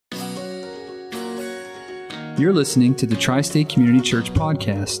You're listening to the Tri-State Community Church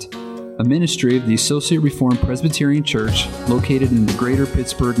Podcast, a ministry of the Associate Reformed Presbyterian Church located in the greater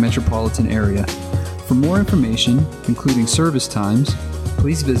Pittsburgh metropolitan area. For more information, including service times,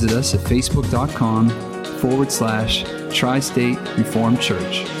 please visit us at facebook.com/Tri-State Reformed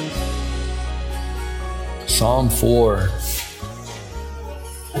Church. Psalm 4.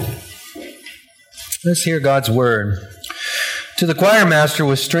 Let's hear God's word. To the choir master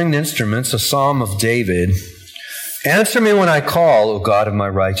with stringed instruments, a psalm of David. Answer me when I call, O God of my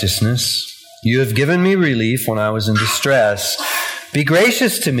righteousness. You have given me relief when I was in distress. Be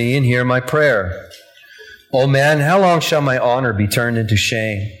gracious to me and hear my prayer. O man, how long shall my honor be turned into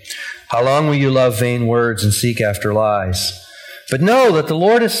shame? How long will you love vain words and seek after lies? But know that the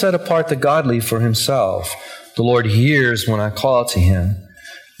Lord has set apart the godly for himself. The Lord hears when I call to him.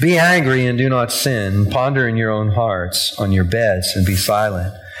 Be angry and do not sin. Ponder in your own hearts on your beds and be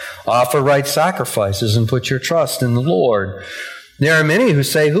silent. Offer right sacrifices and put your trust in the Lord. There are many who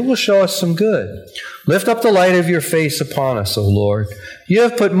say, who will show us some good? Lift up the light of your face upon us, O Lord. You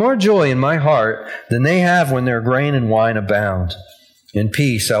have put more joy in my heart than they have when their grain and wine abound. In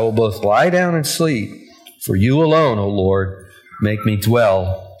peace I will both lie down and sleep. For you alone, O Lord, make me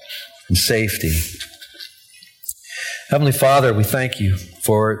dwell in safety. Heavenly Father, we thank you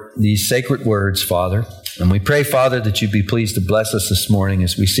for these sacred words, Father. And we pray, Father, that you'd be pleased to bless us this morning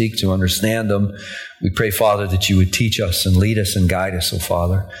as we seek to understand them. We pray, Father, that you would teach us and lead us and guide us, O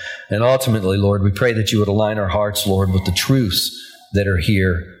Father. And ultimately, Lord, we pray that you would align our hearts, Lord, with the truths that are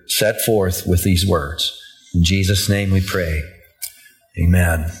here set forth with these words. In Jesus' name we pray.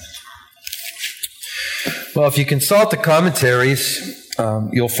 Amen. Well, if you consult the commentaries,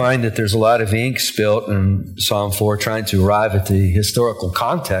 you'll find that there's a lot of ink spilt in Psalm 4 trying to arrive at the historical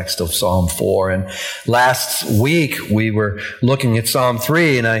context of Psalm 4. And last week we were looking at Psalm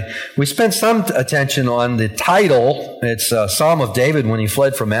 3, and we spent some attention on the title. It's a Psalm of David when he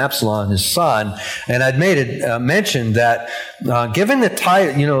fled from Absalom, his son. And I'd made it mention that given the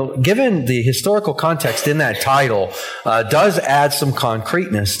title, given the historical context in that title, does add some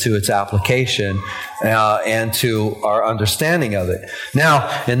concreteness to its application and to our understanding of it. Now,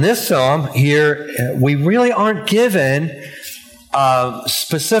 in this psalm here, we really aren't given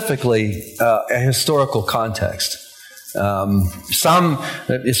specifically a historical context. Some,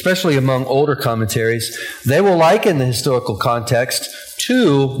 especially among older commentaries, they will liken the historical context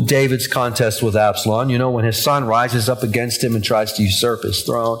to David's contest with Absalom, when his son rises up against him and tries to usurp his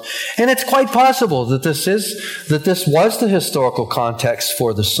throne. And it's quite possible that this was the historical context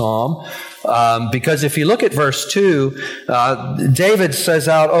for the psalm. Because if you look at verse 2, David says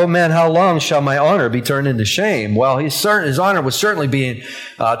out, "Oh man, how long shall my honor be turned into shame?" Well, his honor was certainly being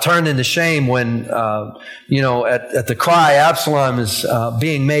turned into shame when, at the cry, Absalom is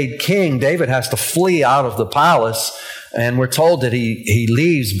being made king. David has to flee out of the palace. And we're told that he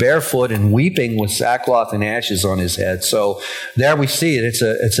leaves barefoot and weeping with sackcloth and ashes on his head. So there we see it.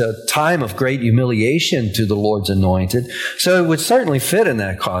 It's a time of great humiliation to the Lord's anointed. So it would certainly fit in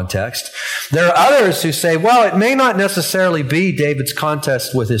that context. There are others who say, well, it may not necessarily be David's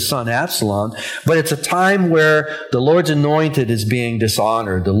contest with his son Absalom, but it's a time where the Lord's anointed is being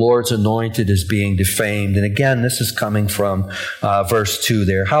dishonored. The Lord's anointed is being defamed. And again, this is coming from verse 2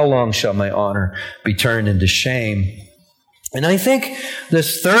 there. How long shall my honor be turned into shame? And I think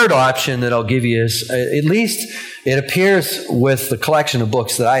this third option that I'll give you is, at least it appears with the collection of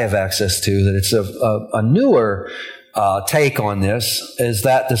books that I have access to, that it's a newer take on this, is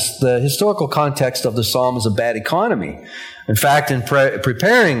that the historical context of the psalm is a bad economy. In fact, in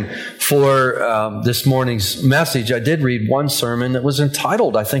preparing for this morning's message, I did read one sermon that was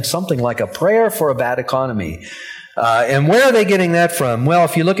entitled, I think, something like A Prayer for a Bad Economy. And where are they getting that from? Well,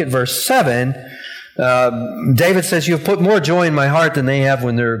 if you look at verse 7, David says, you have put more joy in my heart than they have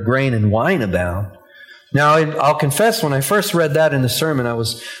when their grain and wine abound. Now, I'll confess, when I first read that in the sermon, I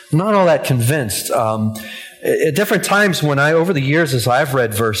was not all that convinced. At different times over the years as I've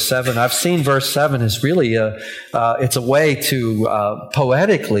read verse 7, I've seen verse 7 as really it's a way to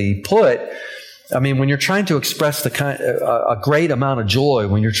poetically put, when you're trying to express a great amount of joy,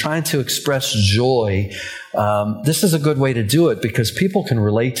 when you're trying to express joy, this is a good way to do it because people can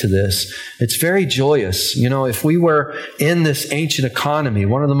relate to this. It's very joyous. If we were in this ancient economy,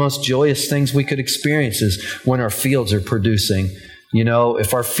 one of the most joyous things we could experience is when our fields are producing.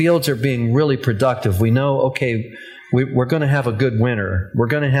 If our fields are being really productive, we know, okay, we're going to have a good winter. We're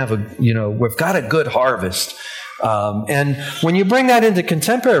going to have we've got a good harvest. And when you bring that into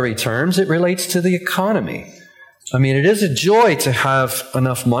contemporary terms, it relates to the economy. It is a joy to have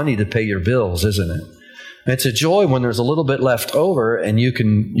enough money to pay your bills, isn't it? It's a joy when there's a little bit left over and you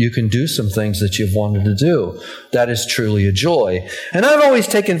can do some things that you've wanted to do. That is truly a joy. And I've always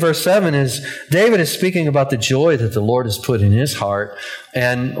taken verse 7 as David is speaking about the joy that the Lord has put in his heart.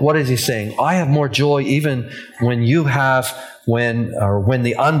 And what is he saying? I have more joy even when you have, when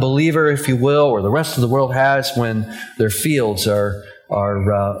the unbeliever, if you will, or the rest of the world has, when their fields are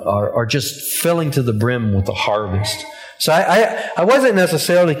just filling to the brim with the harvest. So I wasn't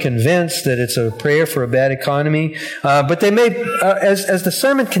necessarily convinced that it's a prayer for a bad economy, but they made, as the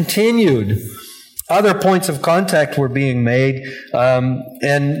sermon continued, other points of contact were being made,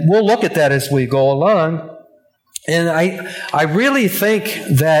 and we'll look at that as we go along. And I really think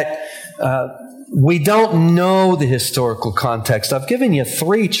that we don't know the historical context. I've given you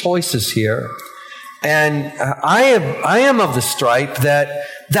 3 choices here, and I am of the stripe that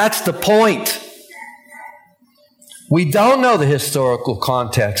that's the point. We don't know the historical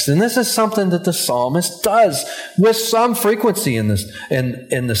context, and this is something that the psalmist does with some frequency in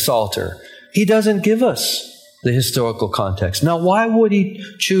the Psalter. He doesn't give us the historical context. Now, why would he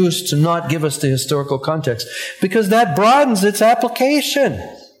choose to not give us the historical context? Because that broadens its application.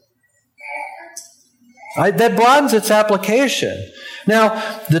 That broadens its application.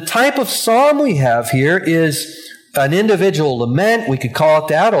 Now, the type of psalm we have here is an individual lament. We could call it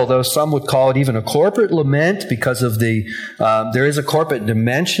that, although some would call it even a corporate lament because of there is a corporate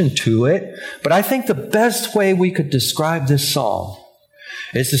dimension to it. But I think the best way we could describe this psalm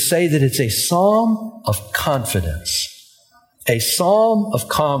is to say that it's a psalm of confidence. A psalm of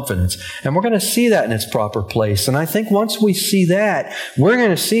confidence. And we're going to see that in its proper place. And I think once we see that, we're going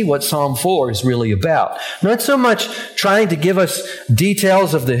to see what Psalm 4 is really about. Not so much trying to give us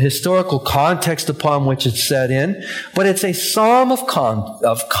details of the historical context upon which it's set in, but it's a psalm of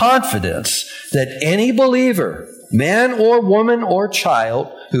confidence that any believer, man or woman or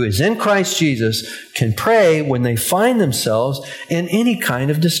child, who is in Christ Jesus, can pray when they find themselves in any kind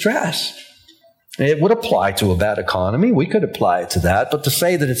of distress. It would apply to a bad economy. We could apply it to that. But to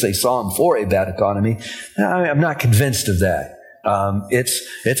say that it's a psalm for a bad economy, I'm not convinced of that.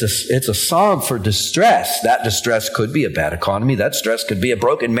 It's a psalm for distress. That distress could be a bad economy. That stress could be a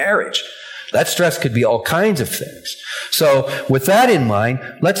broken marriage. That stress could be all kinds of things. So with that in mind,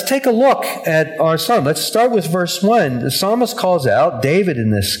 let's take a look at our psalm. Let's start with verse 1. The psalmist calls out, David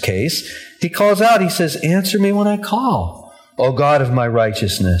in this case, he calls out, he says, "Answer me when I call, O God of my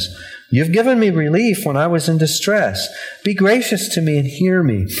righteousness. You've given me relief when I was in distress. Be gracious to me and hear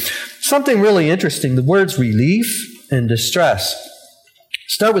me." Something really interesting, the words relief and distress.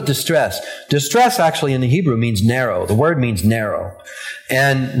 Start with distress. Distress actually in the Hebrew means narrow. The word means narrow.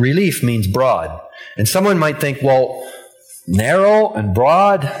 And relief means broad. And someone might think, well, narrow and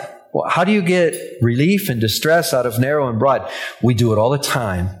broad? Well, how do you get relief and distress out of narrow and broad? We do it all the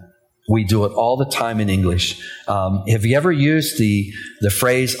time. We do it all the time in English. Have you ever used the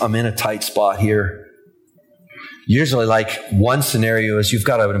phrase, "I'm in a tight spot here"? Usually, like, one scenario is you've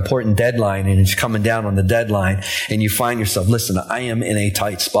got an important deadline and it's coming down on the deadline and you find yourself, listen, I am in a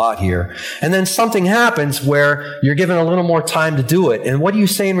tight spot here. And then something happens where you're given a little more time to do it. And what do you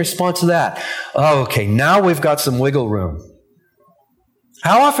say in response to that? Oh, okay, now we've got some wiggle room.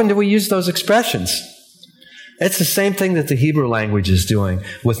 How often do we use those expressions? It's the same thing that the Hebrew language is doing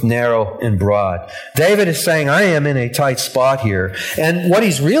with narrow and broad. David is saying, I am in a tight spot here. And what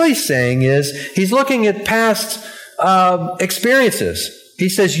he's really saying is, he's looking at past experiences. He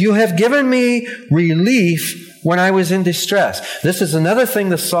says, you have given me relief when I was in distress. This is another thing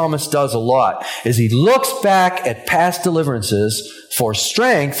the psalmist does a lot, is he looks back at past deliverances for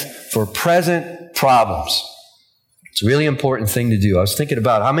strength for present problems. It's a really important thing to do. I was thinking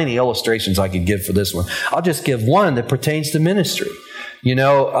about how many illustrations I could give for this one. I'll just give one that pertains to ministry. You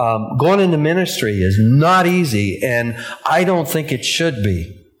know, going into ministry is not easy, and I don't think it should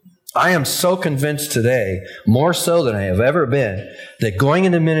be. I am so convinced today, more so than I have ever been, that going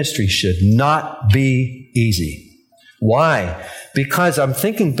into ministry should not be easy. Why? Because I'm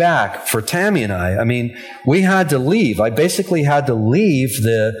thinking back for Tammy and I mean, we had to leave. I basically had to leave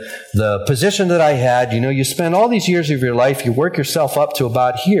the position that I had. You know, you spend all these years of your life, you work yourself up to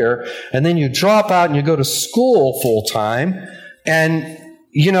about here, and then you drop out and you go to school full time. And,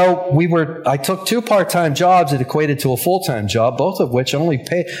 you know, I took 2 part-time jobs that equated to a full-time job, both of which only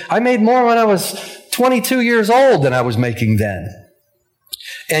paid. I made more when I was 22 years old than I was making then.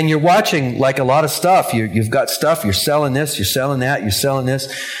 And you're watching like a lot of stuff. You've got stuff, you're selling this, you're selling that, you're selling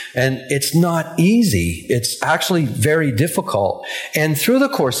this. And it's not easy. It's actually very difficult. And through the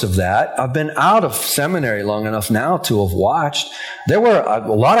course of that, I've been out of seminary long enough now to have watched. There were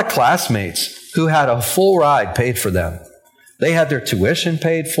a lot of classmates who had a full ride paid for them. They had their tuition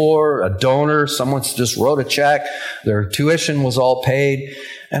paid for, a donor, someone just wrote a check, their tuition was all paid.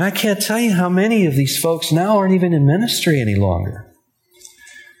 And I can't tell you how many of these folks now aren't even in ministry any longer.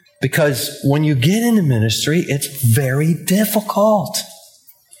 Because when you get into ministry, it's very difficult.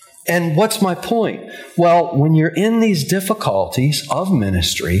 And what's my point? Well, when you're in these difficulties of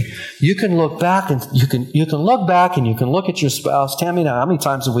ministry, you can look back and you can look back and you can look at your spouse. Tammy, now, how many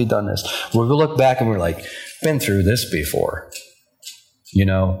times have we done this? We'll look back and we're like, been through this before.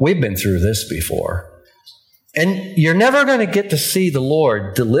 We've been through this before. And you're never going to get to see the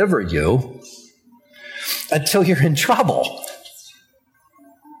Lord deliver you until you're in trouble.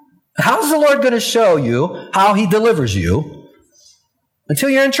 How's the Lord going to show you how He delivers you? Until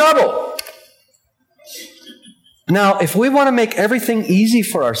you're in trouble. Now, if we want to make everything easy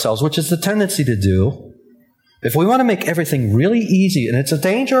for ourselves, which is the tendency to do, if we want to make everything really easy, and it's a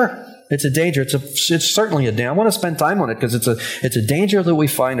danger, it's certainly a danger. I want to spend time on it because it's a danger that we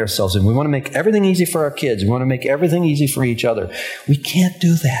find ourselves in. We want to make everything easy for our kids. We want to make everything easy for each other. We can't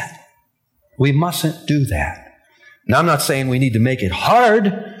do that. We mustn't do that. Now, I'm not saying we need to make it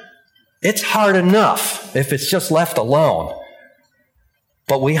hard. It's hard enough if it's just left alone.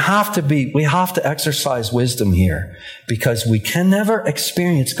 But we have to exercise wisdom here, because we can never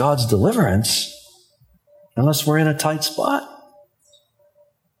experience God's deliverance unless we're in a tight spot.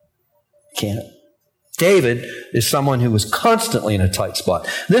 Can't. David is someone who was constantly in a tight spot.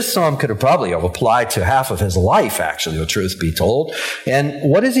 This psalm could have probably applied to half of his life, actually, the truth be told. And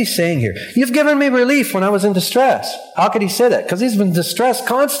what is he saying here? You've given me relief when I was in distress. How could he say that? Because he's been distressed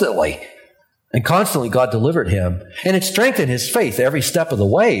constantly. And constantly God delivered him. And it strengthened his faith every step of the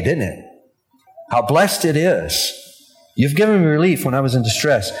way, didn't it? How blessed it is. You've given me relief when I was in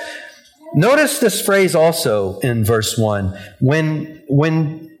distress. Notice this phrase also in verse 1.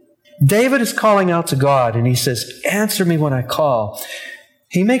 When David is calling out to God and he says, answer me when I call,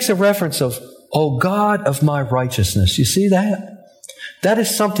 he makes a reference of, O God of my righteousness. You see that? That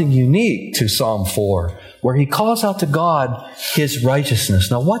is something unique to Psalm 4, where he calls out to God His righteousness.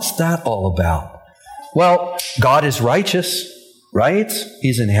 Now, what's that all about? Well, God is righteous, right?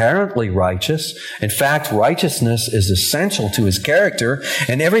 He's inherently righteous. In fact, righteousness is essential to His character,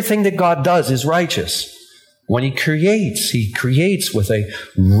 and everything that God does is righteous. When He creates with a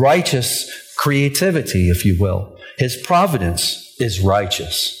righteous creativity, if you will. His providence is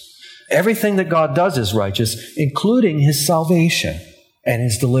righteous. Everything that God does is righteous, including His salvation and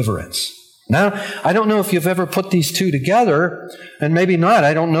His deliverance. Now, I don't know if you've ever put these two together, and maybe not.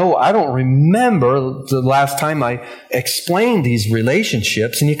 I don't know. I don't remember the last time I explained these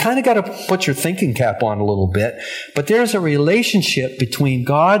relationships, and you kind of got to put your thinking cap on a little bit. But there's a relationship between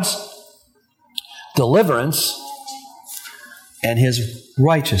God's deliverance and His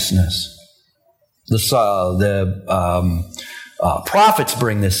righteousness. Prophets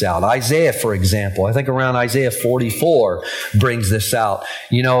bring this out. Isaiah, for example, I think around Isaiah 44 brings this out.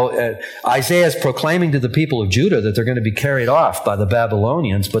 Isaiah is proclaiming to the people of Judah that they're going to be carried off by the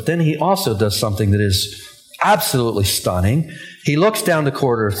Babylonians, but then he also does something that is absolutely stunning. He looks down the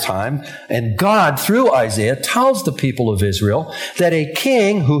corridor of time, and God, through Isaiah, tells the people of Israel that a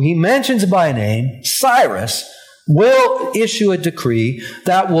king who he mentions by name, Cyrus, will issue a decree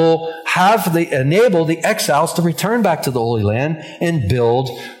that will enable the exiles to return back to the Holy Land and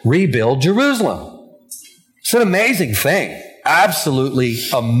rebuild Jerusalem. It's an amazing thing. Absolutely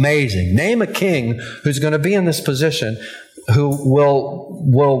amazing. Name a king who's going to be in this position who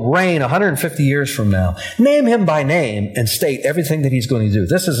will reign 150 years from now. Name him by name and state everything that he's going to do.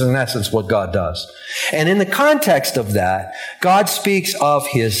 This is in essence what God does. And in the context of that, God speaks of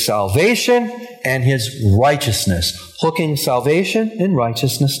His salvation and His righteousness, hooking salvation and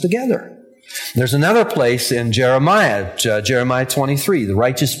righteousness together. There's another place in Jeremiah 23, the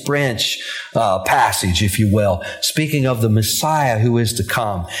righteous branch passage, if you will, speaking of the Messiah who is to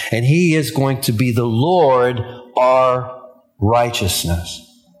come. And He is going to be the Lord, our righteousness.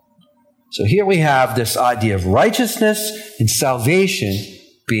 So here we have this idea of righteousness and salvation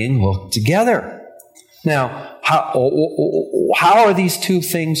being hooked together. Now, how are these two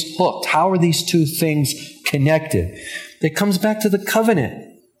things hooked? How are these two things connected? It comes back to the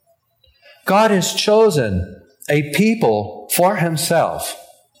covenant. God has chosen a people for Himself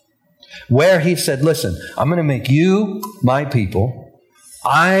where He said, listen, I'm going to make you my people.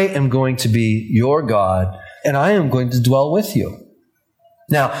 I am going to be your God, and I am going to dwell with you.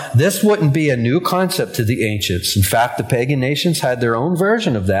 Now, this wouldn't be a new concept to the ancients. In fact, the pagan nations had their own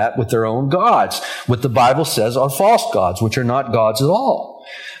version of that with their own gods, what the Bible says are false gods, which are not gods at all.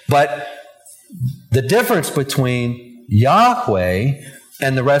 But the difference between Yahweh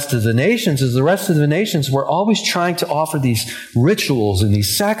and the rest of the nations is the rest of the nations were always trying to offer these rituals and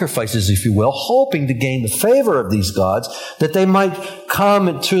these sacrifices, if you will, hoping to gain the favor of these gods, that they might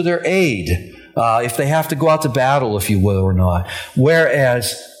come to their aid if they have to go out to battle, if you will, or not.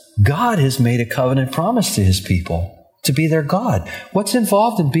 Whereas God has made a covenant promise to his people to be their God. What's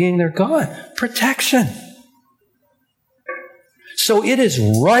involved in being their God? Protection. So it is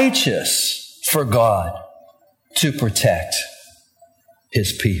righteous for God to protect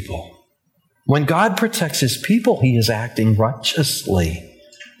his people. When God protects his people, he is acting righteously.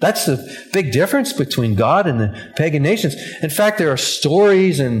 That's the big difference between God and the pagan nations. In fact, there are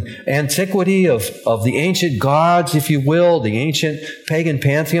stories in antiquity of the ancient gods, if you will, the ancient pagan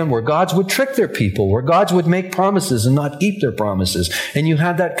pantheon, where gods would trick their people, where gods would make promises and not keep their promises. And you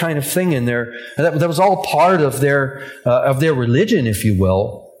had that kind of thing in there. That was all part of their religion, if you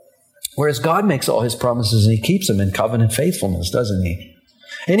will. Whereas God makes all his promises and he keeps them in covenant faithfulness, doesn't he?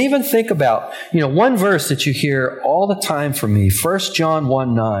 And even think about, one verse that you hear all the time from me, 1 John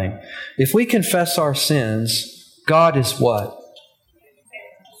 1:9. If we confess our sins, God is what?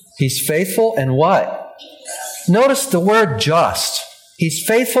 He's faithful and what? Notice the word just. He's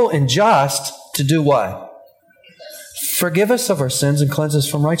faithful and just to do what? Forgive us of our sins and cleanse us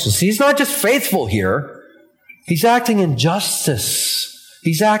from righteousness. He's not just faithful here. He's acting in justice.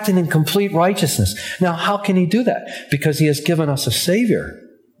 He's acting in complete righteousness. Now, how can he do that? Because he has given us a Savior.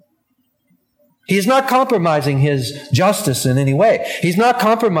 He is not compromising his justice in any way. He's not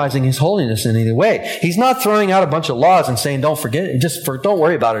compromising his holiness in any way. He's not throwing out a bunch of laws and saying, don't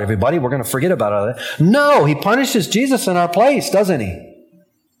worry about it, everybody. We're going to forget about it. No, he punishes Jesus in our place, doesn't he?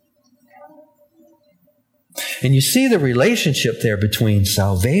 And you see the relationship there between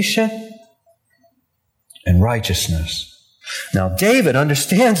salvation and righteousness. Now, David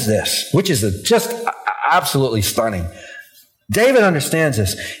understands this, which is just absolutely stunning. David understands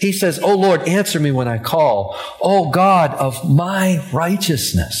this. He says, "Oh Lord, answer me when I call. Oh God of my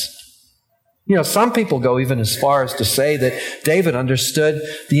righteousness." Some people go even as far as to say that David understood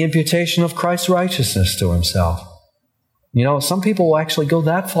the imputation of Christ's righteousness to himself. Some people will actually go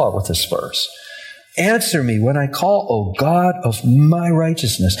that far with this verse. Answer me when I call, O God of my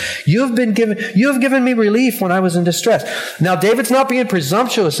righteousness. You have given me relief when I was in distress. Now, David's not being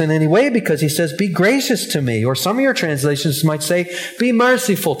presumptuous in any way because he says, be gracious to me. Or some of your translations might say, be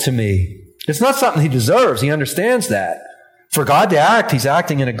merciful to me. It's not something he deserves. He understands that. For God to act, he's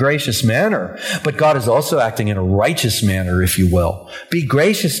acting in a gracious manner. But God is also acting in a righteous manner, if you will. Be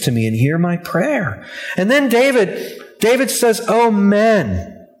gracious to me and hear my prayer. And then David says, oh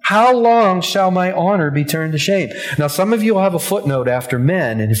men, how long shall my honor be turned to shame? Now, some of you will have a footnote after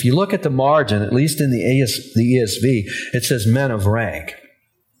men, and if you look at the margin, at least in the ESV, it says men of rank.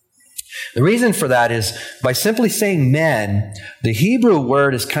 The reason for that is by simply saying men, the Hebrew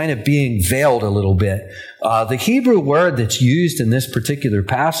word is kind of being veiled a little bit. The Hebrew word that's used in this particular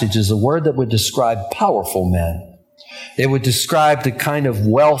passage is a word that would describe powerful men. It would describe the kind of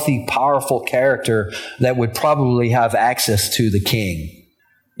wealthy, powerful character that would probably have access to the king.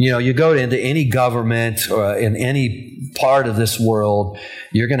 You go into any government or in any part of this world,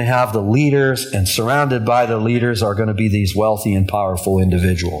 you're going to have the leaders, and surrounded by the leaders are going to be these wealthy and powerful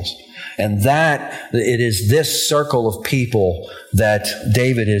individuals. And it is this circle of people that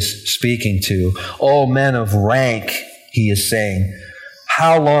David is speaking to. Oh, men of rank, he is saying,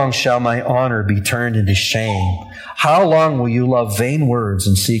 how long shall my honor be turned into shame? How long will you love vain words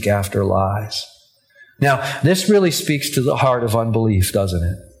and seek after lies? Now, this really speaks to the heart of unbelief, doesn't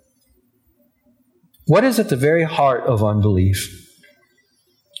it? What is at the very heart of unbelief?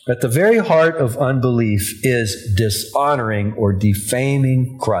 At the very heart of unbelief is dishonoring or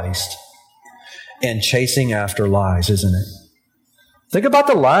defaming Christ and chasing after lies, isn't it? Think about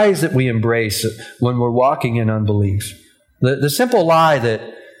the lies that we embrace when we're walking in unbelief. The simple lie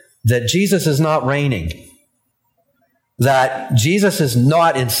that Jesus is not reigning, that Jesus is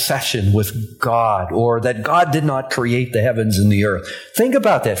not in session with God, or that God did not create the heavens and the earth. Think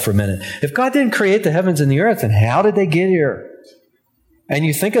about that for a minute. If God didn't create the heavens and the earth, then how did they get here? And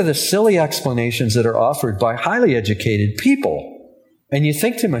you think of the silly explanations that are offered by highly educated people, and you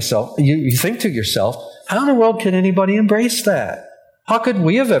think to yourself, how in the world can anybody embrace that? How could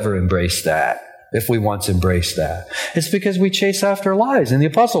we have ever embraced that? If we once embrace that. It's because we chase after lies. And the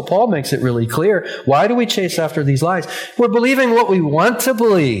Apostle Paul makes it really clear. Why do we chase after these lies? We're believing what we want to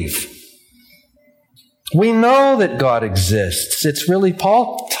believe. We know that God exists. It's really,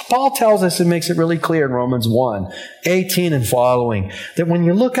 Paul Paul tells us and makes it really clear in Romans 1:18 and following, that when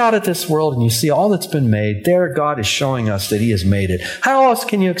you look out at this world and you see all that's been made, there God is showing us that He has made it. How else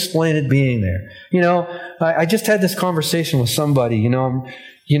can you explain it being there? I just had this conversation with somebody,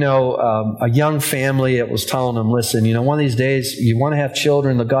 a young family that was telling them, listen, one of these days you want to have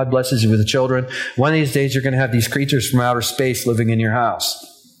children, that God blesses you with the children. One of these days you're going to have these creatures from outer space living in your house.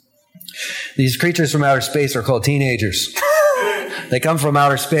 These creatures from outer space are called teenagers. They come from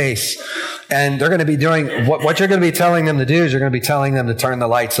outer space. And they're going to be doing, what you're going to be telling them to do is you're going to be telling them to turn the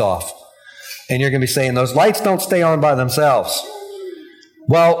lights off. And you're going to be saying, those lights don't stay on by themselves.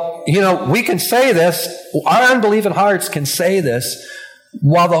 Well, we can say this. Our unbelieving hearts can say this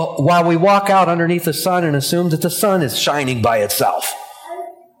while we walk out underneath the sun and assume that the sun is shining by itself.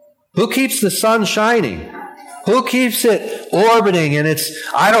 Who keeps the sun shining? Who keeps it orbiting? And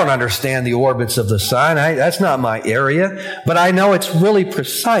I don't understand the orbits of the sun. That's not my area. But I know it's really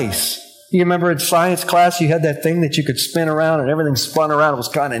precise. You remember in science class, you had that thing that you could spin around and everything spun around. It was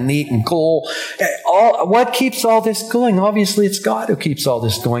kind of neat and cool. What keeps all this going? Obviously, it's God who keeps all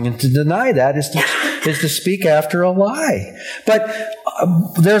this going. And to deny that is to speak after a lie. But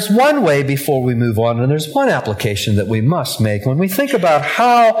there's one way before we move on, and there's one application that we must make. When we think about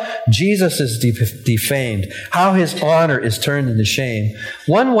how Jesus is defamed, how His honor is turned into shame,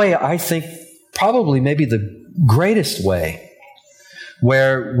 one way I think probably maybe the greatest way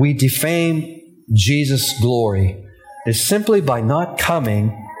where we defame Jesus' glory is simply by not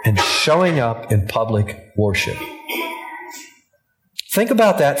coming and showing up in public worship. Think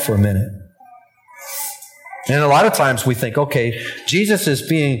about that for a minute. And a lot of times we think, okay, Jesus is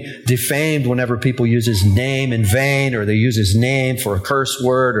being defamed whenever people use His name in vain, or they use His name for a curse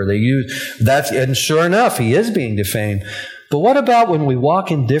word, or they use that, and sure enough, He is being defamed. But what about when we walk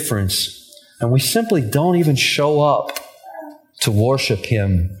in difference and we simply don't even show up to worship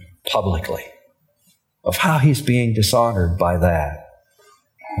Him publicly, of how He's being dishonored by that?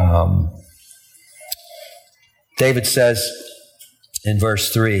 David says in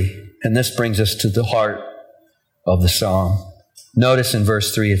verse 3, and this brings us to the heart of the psalm. Notice in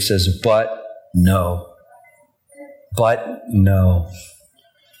verse 3 it says, but no. But no.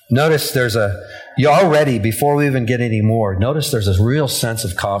 Notice already, before we even get any more, notice there's a real sense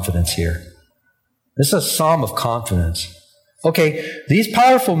of confidence here. This is a psalm of confidence. Okay, these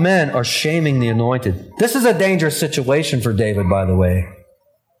powerful men are shaming the anointed. This is a dangerous situation for David, by the way.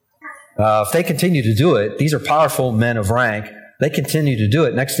 If they continue to do it, these are powerful men of rank. They continue to do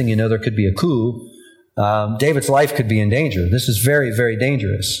it. Next thing you know, there could be a coup. David's life could be in danger. This is very, very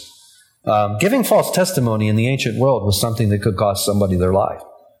dangerous. Giving false testimony in the ancient world was something that could cost somebody their life.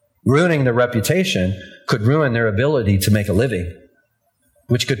 Ruining their reputation could ruin their ability to make a living,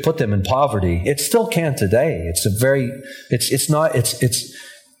 which could put them in poverty. It still can today. This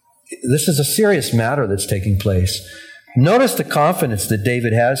is a serious matter that's taking place. Notice the confidence that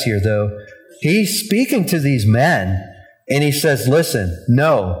David has here, though. He's speaking to these men, and he says, listen,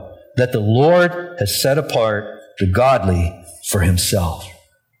 know that the Lord has set apart the godly for Himself.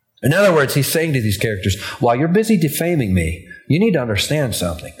 In other words, he's saying to these characters, while you're busy defaming me, you need to understand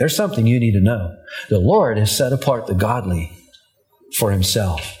something. There's something you need to know. The Lord has set apart the godly for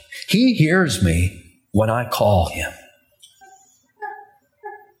Himself. He hears me when I call Him.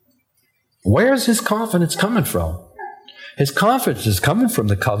 Where's his confidence coming from? His confidence is coming from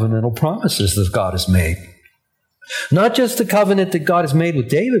the covenantal promises that God has made. Not just the covenant that God has made with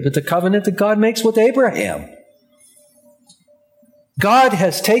David, but the covenant that God makes with Abraham. God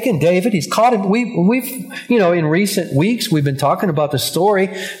has taken David. He's caught him. In recent weeks, we've been talking about the story.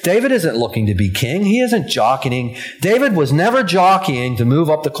 David isn't looking to be king. He isn't jockeying. David was never jockeying to move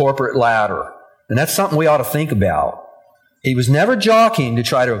up the corporate ladder. And that's something we ought to think about. He was never jockeying to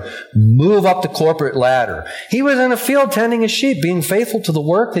try to move up the corporate ladder. He was in a field tending his sheep, being faithful to the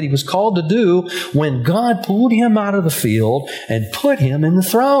work that he was called to do when God pulled him out of the field and put him in the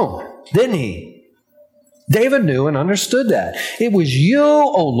throne. Didn't He? David knew and understood that. It was you,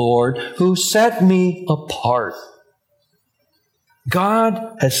 O Lord, who set me apart.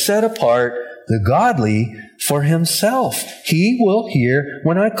 God has set apart the godly for Himself. He will hear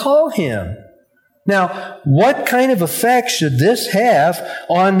when I call Him. Now, what kind of effect should this have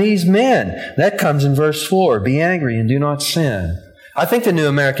on these men? That comes in verse 4. Be angry and do not sin. I think the New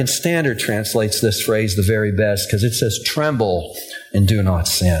American Standard translates this phrase the very best because it says tremble and do not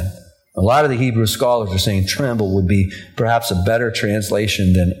sin. A lot of the Hebrew scholars are saying tremble would be perhaps a better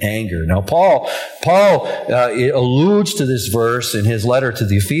translation than anger. Now, Paul alludes to this verse in his letter to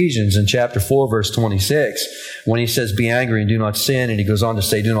the Ephesians in chapter 4, verse 26, when he says, be angry and do not sin. And he goes on to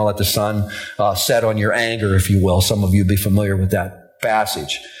say, do not let the sun set on your anger, if you will. Some of you will be familiar with that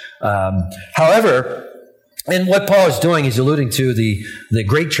passage. However, and what Paul is doing, he's alluding to the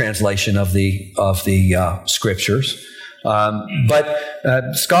Greek translation of the scriptures.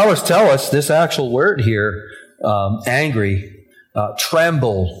 But scholars tell us this actual word here, angry,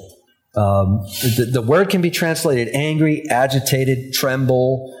 tremble. The word can be translated angry, agitated,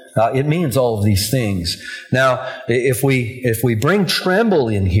 tremble. It means all of these things. Now, if we bring tremble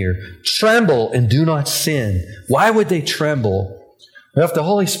in here, tremble and do not sin. Why would they tremble? Well, if the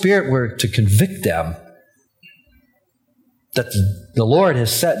Holy Spirit were to convict them that the Lord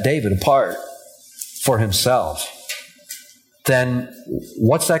has set David apart for himself, then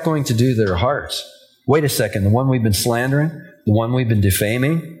what's that going to do to their hearts? Wait a second, the one we've been slandering, the one we've been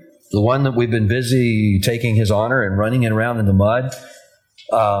defaming, the one that we've been busy taking his honor and running it around in the mud,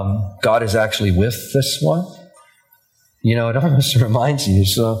 God is actually with this one? You know, it almost reminds you.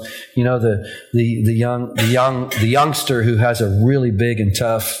 So, you know, the youngster who has a really big and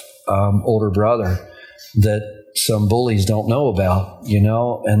tough older brother that some bullies don't know about, you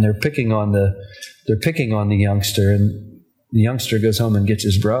know, and they're picking on the youngster, and the youngster goes home and gets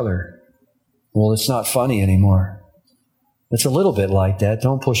his brother. Well, it's not funny anymore. It's a little bit like that.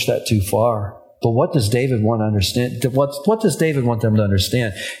 Don't push that too far. But what does David want to understand? What does David want them to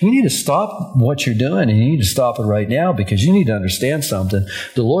understand? You need to stop what you're doing, and you need to stop it right now, because you need to understand something.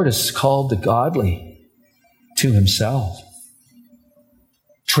 The Lord has called the godly to himself.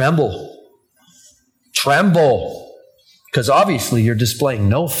 Tremble. Tremble. Because obviously you're displaying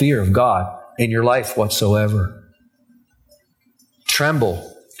no fear of God in your life whatsoever.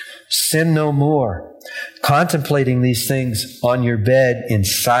 Tremble. Sin no more. Contemplating these things on your bed in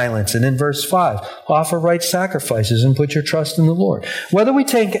silence. And in verse 5, offer right sacrifices and put your trust in the Lord. Whether we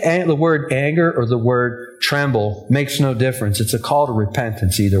take the word anger or the word tremble makes no difference. It's a call to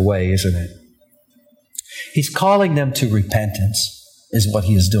repentance either way, isn't it? He's calling them to repentance, is what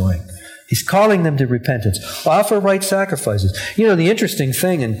he is doing. He's calling them to repentance. Offer right sacrifices. You know, the interesting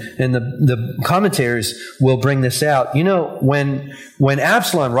thing, and the commentaries will bring this out, you know, when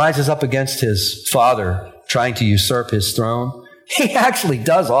Absalom rises up against his father, trying to usurp his throne, he actually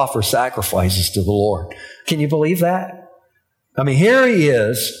does offer sacrifices to the Lord. Can you believe that? I mean, here he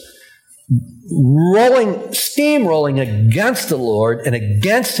is, steamrolling against the Lord and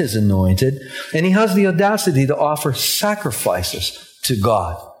against his anointed, and he has the audacity to offer sacrifices to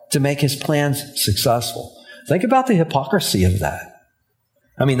God to make his plans successful. Think about the hypocrisy of that.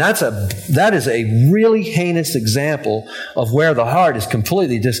 I mean, that is a really heinous example of where the heart is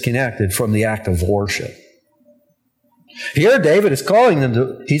completely disconnected from the act of worship. Here, David is calling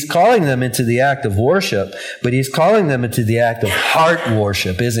them into the act of worship, but he's calling them into the act of heart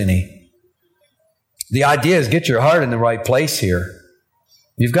worship, isn't he? The idea is get your heart in the right place here.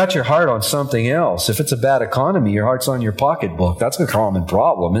 You've got your heart on something else. If it's a bad economy, your heart's on your pocketbook. That's a common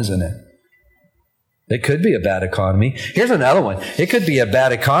problem, isn't it? It could be a bad economy. Here's another one. It could be a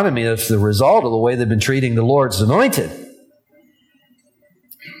bad economy that's the result of the way they've been treating the Lord's anointed.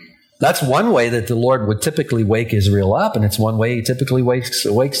 That's one way that the Lord would typically wake Israel up, and it's one way he typically wakes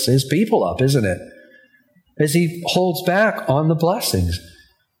his people up, isn't it? As he holds back on the blessings.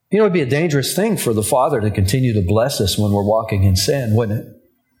 You know, it would be a dangerous thing for the Father to continue to bless us when we're walking in sin, wouldn't it?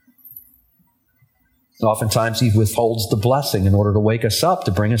 Oftentimes he withholds the blessing in order to wake us up,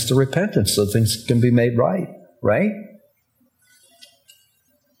 to bring us to repentance so things can be made right?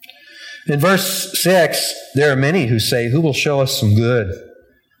 In verse 6, there are many who say, who will show us some good?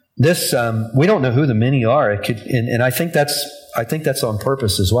 This, we don't know who the many are. And I think that's on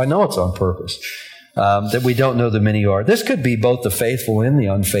purpose as well. I know it's on purpose that we don't know the many are. This could be both the faithful and the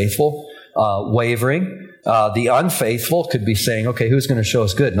unfaithful, wavering. The unfaithful could be saying, okay, who's going to show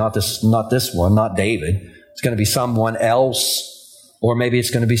us good? Not this one, not David. It's going to be someone else, or maybe it's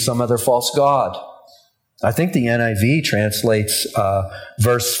going to be some other false god. I think the NIV translates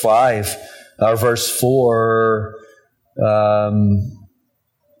verse 5, or verse 4,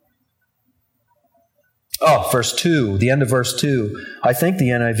 verse 2, the end of verse 2. I think the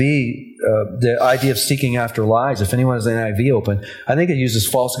NIV, the idea of seeking after lies, if anyone has the NIV open, I think it uses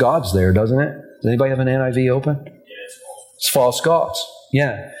false gods there, doesn't it? Does anybody have an NIV open? Yeah, it's false gods.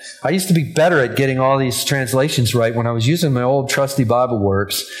 Yeah. I used to be better at getting all these translations right when I was using my old trusty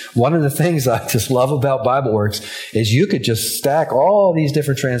BibleWorks. One of the things I just love about BibleWorks is you could just stack all these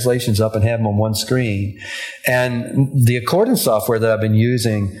different translations up and have them on one screen. And the Accordance software that I've been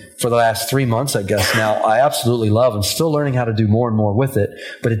using for the last 3 months, I guess now, I absolutely love and still learning how to do more and more with it,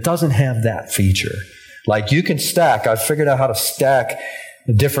 but it doesn't have that feature. Like you can stack, I've figured out how to stack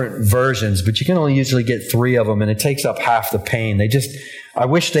different versions, but you can only usually get 3 of them, and it takes up half the pane. I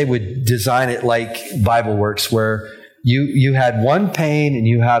wish they would design it like BibleWorks, where You had one pain and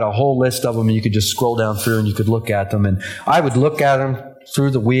you had a whole list of them, and you could just scroll down through and you could look at them. And I would look at them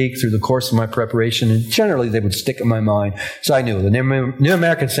through the week, through the course of my preparation, and generally they would stick in my mind. So I knew. The New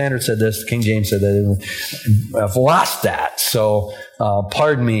American Standard said this, the King James said that. I've lost that. So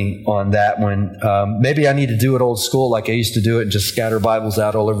pardon me on that one. Maybe I need to do it old school like I used to do it and just scatter Bibles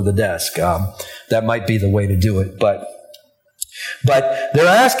out all over the desk. That might be the way to do it. But they're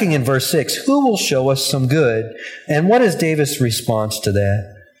asking in verse 6, who will show us some good? And what is David's response to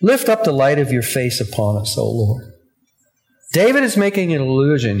that? Lift up the light of your face upon us, O Lord. David is making an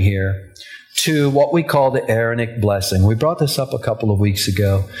allusion here to what we call the Aaronic blessing. We brought this up a couple of weeks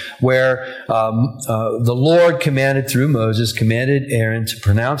ago, where the Lord commanded through Moses, commanded Aaron to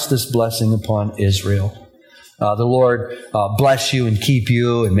pronounce this blessing upon Israel. The Lord bless you and keep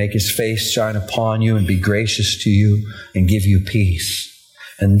you and make his face shine upon you and be gracious to you and give you peace.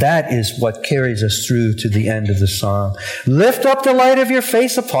 And that is what carries us through to the end of the psalm. Lift up the light of your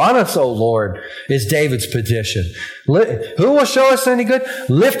face upon us, O Lord, is David's petition. Who will show us any good?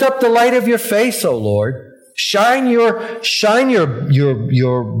 Lift up the light of your face, O Lord. Shine your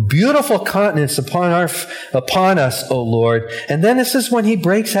beautiful countenance upon us, O Lord. And then this is when he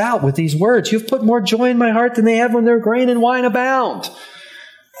breaks out with these words. You've put more joy in my heart than they have when their grain and wine abound.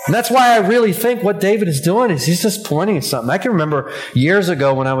 And that's why I really think what David is doing is he's just pointing at something. I can remember years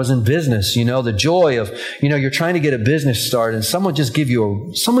ago when I was in business, the joy of, you're trying to get a business started and someone just gave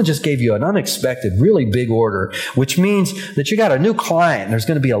you an unexpected, really big order, which means that you got a new client and there's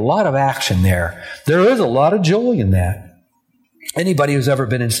going to be a lot of action there. There is a lot of joy in that. Anybody who's ever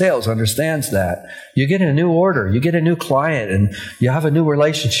been in sales understands that. You get a new order, you get a new client, and you have a new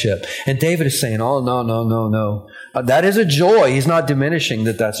relationship. And David is saying, oh, no. That is a joy. He's not diminishing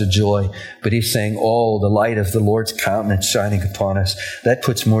that that's a joy. But he's saying, oh, the light of the Lord's countenance shining upon us. That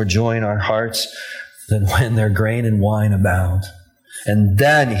puts more joy in our hearts than when their grain and wine abound. And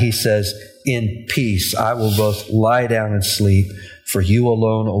then he says, in peace I will both lie down and sleep. For you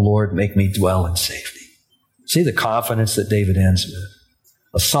alone, O Lord, make me dwell in safety. See the confidence that David ends with.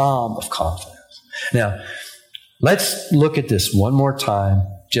 A psalm of confidence. Now, let's look at this one more time,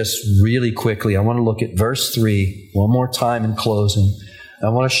 just really quickly. I want to look at verse 3 one more time in closing. I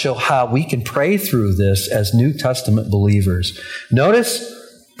want to show how we can pray through this as New Testament believers. Notice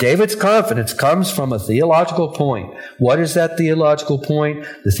David's confidence comes from a theological point. What is that theological point?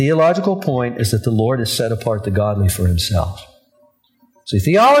 The theological point is that the Lord has set apart the godly for himself. See,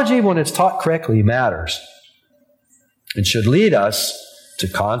 theology, when it's taught correctly, matters. It should lead us to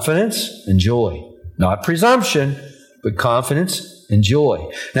confidence and joy. Not presumption, but confidence and joy.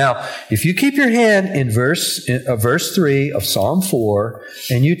 Now, if you keep your hand in verse 3 of Psalm 4,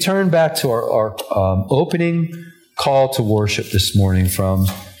 and you turn back to our opening call to worship this morning from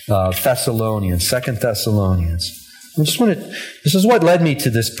Thessalonians, 2 Thessalonians. This is what led me to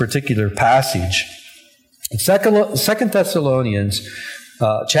this particular passage. In 2 Thessalonians,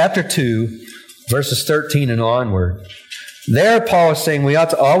 chapter 2, verses 13 and onward, there Paul is saying we ought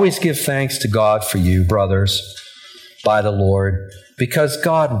to always give thanks to God for you, brothers, by the Lord, because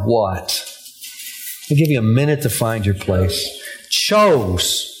God what? I'll give you a minute to find your place.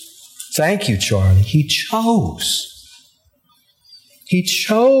 Chose. Thank you, Charlie. He chose. He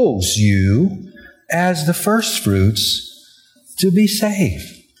chose you as the first fruits to be saved.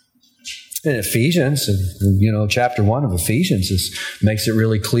 In Ephesians, chapter 1 of Ephesians makes it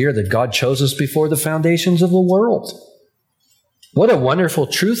really clear that God chose us before the foundations of the world. What a wonderful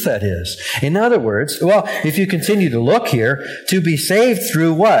truth that is. In other words, if you continue to look here, to be saved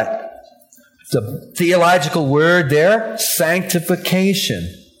through what? The theological word there,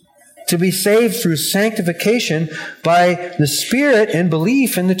 sanctification. To be saved through sanctification by the Spirit and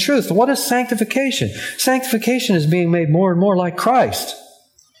belief in the truth. What is sanctification? Sanctification is being made more and more like Christ.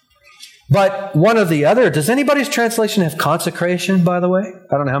 But one of the other, does anybody's translation have consecration, by the way?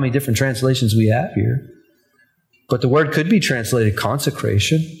 I don't know how many different translations we have here. But the word could be translated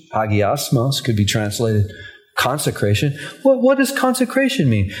consecration. Hagiasmos could be translated consecration. What does consecration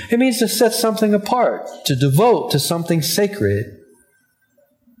mean? It means to set something apart, to devote to something sacred.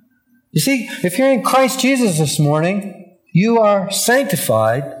 You see, if you're in Christ Jesus this morning, you are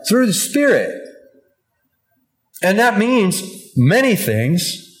sanctified through the Spirit. And that means many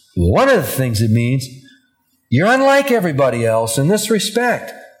things. One of the things it means, you're unlike everybody else in this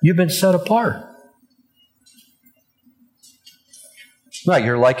respect. You've been set apart. Right,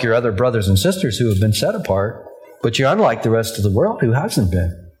 you're like your other brothers and sisters who have been set apart, but you're unlike the rest of the world who hasn't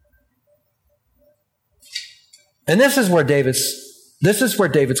been. And this is where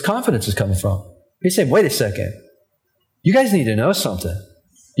David's confidence is coming from. He's saying, wait a second. You guys need to know something.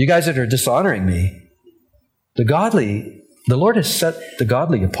 You guys that are dishonoring me. The Lord has set the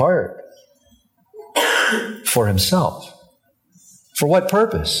godly apart for himself. For what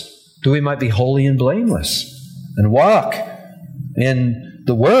purpose? That we might be holy and blameless and walk in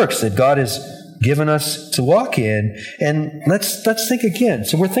the works that God has given us to walk in. And let's think again.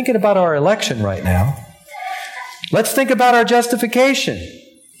 So we're thinking about our election right now. Let's think about our justification.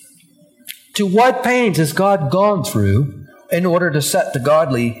 To what pains has God gone through in order to set the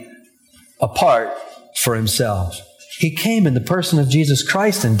godly apart for himself? He came in the person of Jesus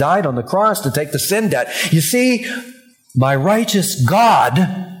Christ and died on the cross to take the sin debt. You see, my righteous God,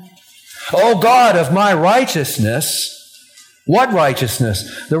 oh God of my righteousness. What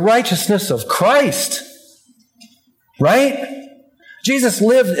righteousness? The righteousness of Christ. Right? Jesus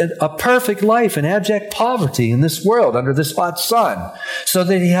lived a perfect life in abject poverty in this world under this hot sun, so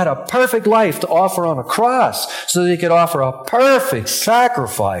that he had a perfect life to offer on a cross, so that he could offer a perfect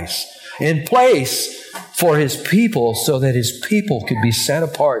sacrifice in place for his people, so that his people could be set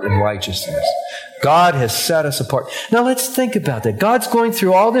apart in righteousness. God has set us apart. Now let's think about that. God's going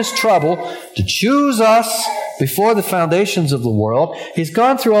through all this trouble to choose us before the foundations of the world. He's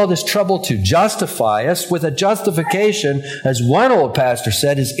gone through all this trouble to justify us with a justification, as one old pastor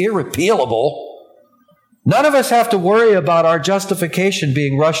said, is irrepealable. None of us have to worry about our justification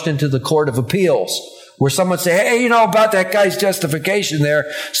being rushed into the court of appeals, where someone say, hey, about that guy's justification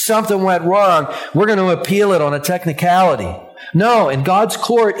there, something went wrong. We're going to appeal it on a technicality. No, in God's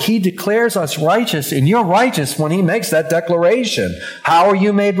court, he declares us righteous, and you're righteous when he makes that declaration. How are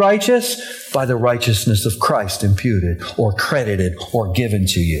you made righteous? By the righteousness of Christ imputed or credited or given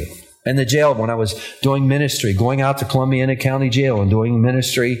to you. In the jail, when I was doing ministry, going out to Columbiana County Jail and doing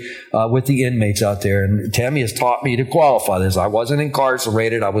ministry with the inmates out there, and Tammy has taught me to qualify this. I wasn't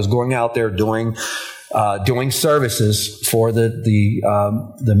incarcerated. I was going out there doing services for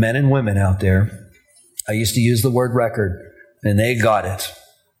the men and women out there. I used to use the word record. And they got it,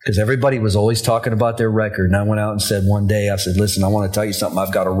 because everybody was always talking about their record. And I went out and said one day, I said, listen, I want to tell you something.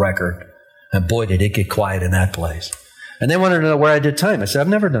 I've got a record. And boy, did it get quiet in that place. And they wanted to know where I did time. I said, I've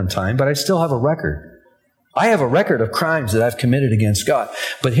never done time, but I still have a record. I have a record of crimes that I've committed against God.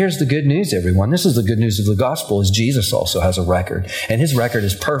 But here's the good news, everyone. This is the good news of the gospel, is Jesus also has a record. And his record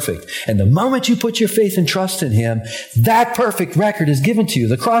is perfect. And the moment you put your faith and trust in him, that perfect record is given to you.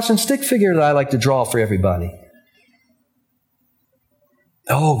 The cross and stick figure that I like to draw for everybody.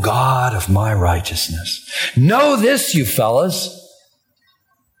 Oh, God of my righteousness. Know this, you fellas.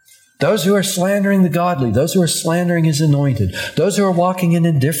 Those who are slandering the godly, those who are slandering his anointed, those who are walking in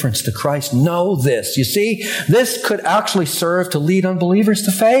indifference to Christ, know this. You see, this could actually serve to lead unbelievers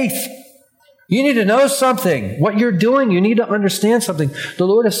to faith. You need to know something. What you're doing, you need to understand something. The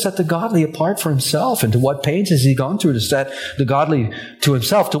Lord has set the godly apart for himself. And to what pains has he gone through to set the godly to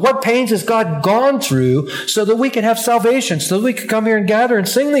himself? To what pains has God gone through so that we can have salvation, so that we could come here and gather and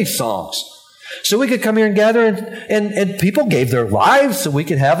sing these songs? So we could come here and gather and people gave their lives so we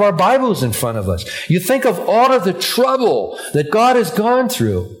could have our Bibles in front of us. You think of all of the trouble that God has gone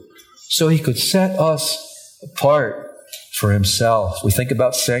through so he could set us apart for himself. We think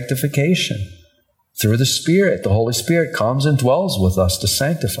about sanctification. Through the Spirit, the Holy Spirit comes and dwells with us to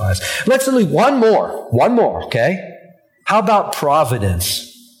sanctify us. Let's do one more, okay? How about providence?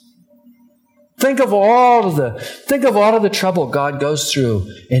 Think of all of the trouble God goes through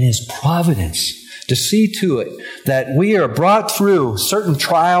in his providence to see to it that we are brought through certain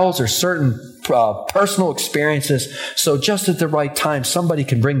trials or certain personal experiences, so just at the right time, somebody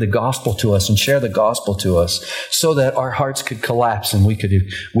can bring the gospel to us and share the gospel to us so that our hearts could collapse and we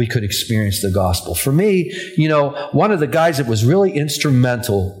could experience the gospel. For me, one of the guys that was really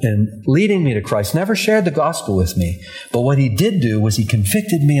instrumental in leading me to Christ never shared the gospel with me, but what he did do was he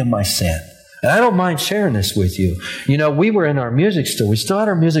convicted me of my sin. And I don't mind sharing this with you. We were in our music store. We still had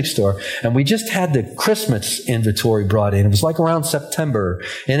our music store, and we just had the Christmas inventory brought in. It was like around September.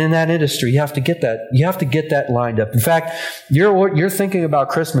 And in that industry, you have to get that lined up. In fact, you're thinking about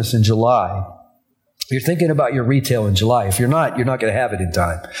Christmas in July. You're thinking about your retail in July. If you're not going to have it in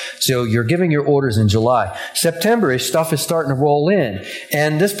time. So you're giving your orders in July. September-ish, stuff is starting to roll in.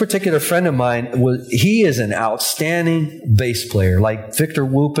 And this particular friend of mine, he is an outstanding bass player, like Victor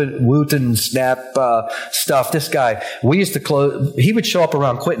Wooten, Snap stuff. This guy, we used to close, he would show up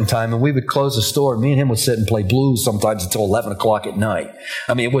around quitting time and we would close the store. Me and him would sit and play blues sometimes until 11 o'clock at night.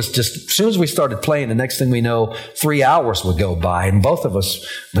 I mean, it was just, as soon as we started playing, the next thing we know, 3 hours would go by and both of us,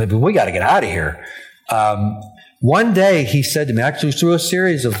 we got to get out of here. One day he said to me, actually through a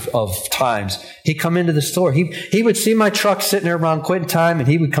series of times, he'd come into the store. He would see my truck sitting there around quitting time, and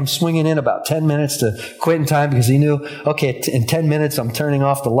he would come swinging in about 10 minutes to quitting time because he knew, okay, in 10 minutes I'm turning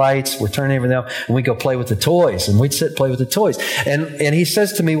off the lights, we're turning everything off, and we'd go play with the toys. And we'd sit and play with the toys. And he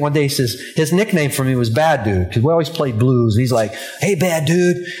says to me one day, he says, his nickname for me was Bad Dude, because we always played blues. He's like, hey, Bad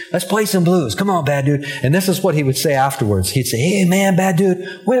Dude, let's play some blues. Come on, Bad Dude. And this is what he would say afterwards. He'd say, hey, man, Bad Dude,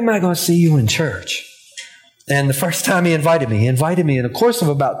 when am I going to see you in church? And the first time he invited me in the course of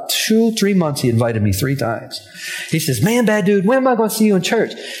about 2-3 months, he invited me 3 times. He says, man, Bad Dude, when am I going to see you in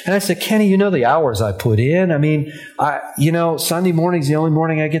church? And I said, Kenny, you know the hours I put in. I mean, Sunday morning's the only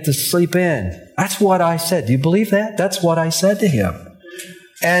morning I get to sleep in. That's what I said. Do you believe that? That's what I said to him.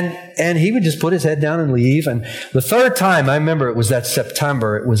 And he would just put his head down and leave. And the third time, I remember it was that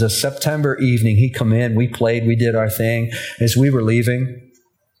September. It was a September evening. He'd come in, we played, we did our thing. As we were leaving,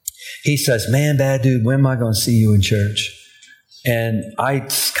 he says, man, Bad Dude, when am I going to see you in church? And I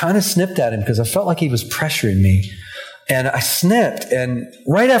kind of snipped at him because I felt like he was pressuring me. And I snipped. And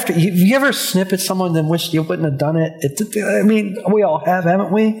right after, you ever snip at someone and wish you wouldn't have done it? I mean, we all have,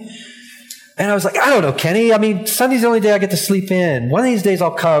 haven't we? And I was like, I don't know, Kenny. I mean, Sunday's the only day I get to sleep in. One of these days I'll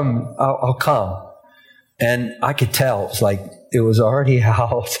come. And I could tell. It's like, it was already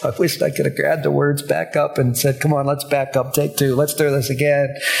out. I wished I could have grabbed the words back up and said, come on, let's back up, take 2. Let's do this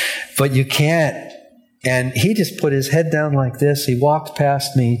again. But you can't. And he just put his head down like this. He walked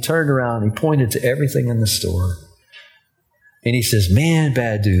past me, turned around, he pointed to everything in the store. And he says, man,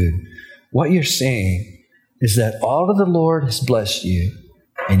 Bad Dude, what you're saying is that all of the Lord has blessed you,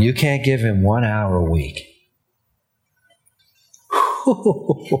 and you can't give him 1 hour a week.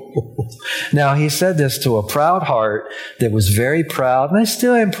 Now, he said this to a proud heart that was very proud, and I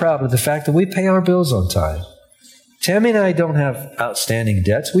still am proud of the fact that we pay our bills on time. Tammy and I don't have outstanding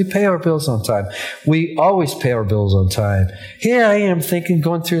debts. We pay our bills on time. We always pay our bills on time. Here I am thinking,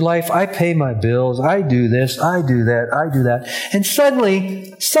 going through life, I pay my bills, I do this, I do that, I do that. And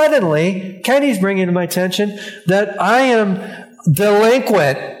suddenly, Kenny's bringing to my attention that I am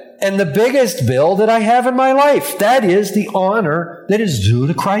delinquent and the biggest bill that I have in my life. That is the honor that is due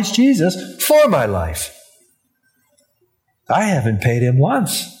to Christ Jesus for my life. I haven't paid him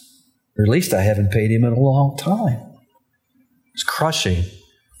once, or at least I haven't paid him in a long time. It's crushing.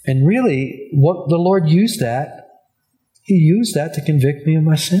 And really, what the Lord used that, he used that to convict me of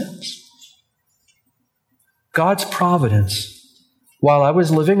my sins. God's providence, while I was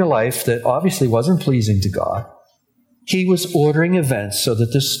living a life that obviously wasn't pleasing to God, he was ordering events so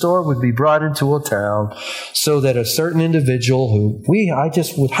that this store would be brought into a town, so that a certain individual who I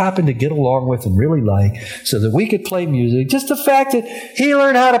just would happen to get along with and really like, so that we could play music. Just the fact that he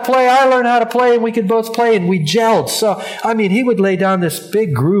learned how to play, I learned how to play, and we could both play, and we gelled. So, I mean, he would lay down this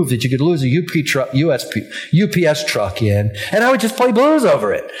big groove that you could lose a UPS truck in, and I would just play blues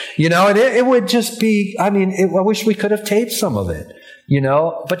over it, and it would just be, I wish we could have taped some of it.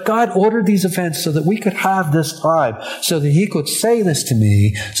 But God ordered these events so that we could have this time, so that he could say this to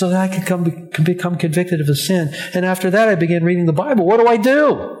me, so that I could become convicted of a sin. And after that, I began reading the Bible. What do I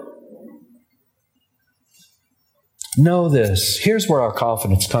do? Know this. Here's where our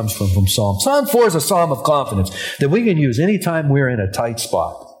confidence comes from Psalm. Psalm 4 is a psalm of confidence that we can use anytime we're in a tight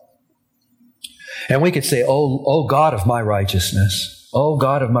spot. And we could say, oh God of my righteousness. Oh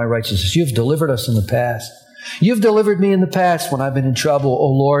God of my righteousness. You've delivered us in the past. You've delivered me in the past when I've been in trouble.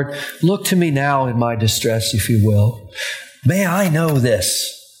 Oh Lord, look to me now in my distress, if you will. May I know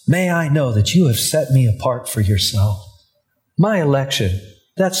this. May I know that you have set me apart for yourself. My election,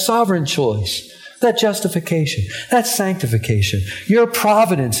 that sovereign choice, that justification, that sanctification, your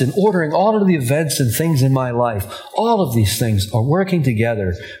providence in ordering all of the events and things in my life, all of these things are working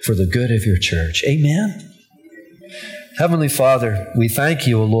together for the good of your church. Amen. Heavenly Father, we thank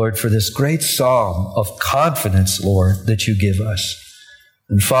you, O Lord, for this great psalm of confidence, Lord, that you give us.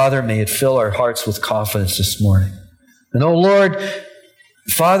 And Father, may it fill our hearts with confidence this morning. And O Lord,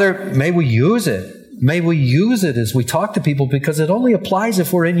 Father, may we use it. May we use it as we talk to people, because it only applies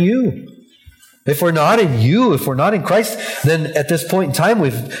if we're in you. If we're not in you, if we're not in Christ, then at this point in time,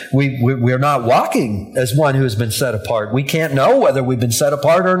 we're not walking as one who has been set apart. We can't know whether we've been set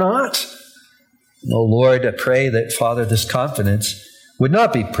apart or not. Oh Lord, I pray that, Father, this confidence would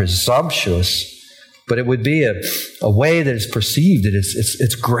not be presumptuous, but it would be a way that is perceived, that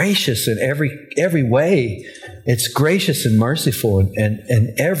it's gracious in every way. It's gracious and merciful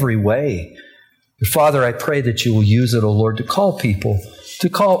in every way. Father, I pray that you will use it, O Lord, to call people, to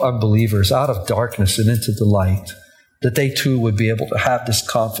call unbelievers out of darkness and into the light, that they too would be able to have this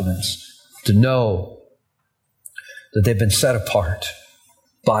confidence, to know that they've been set apart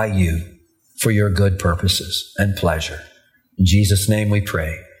by you for your good purposes and pleasure. In Jesus' name we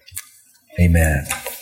pray. Amen.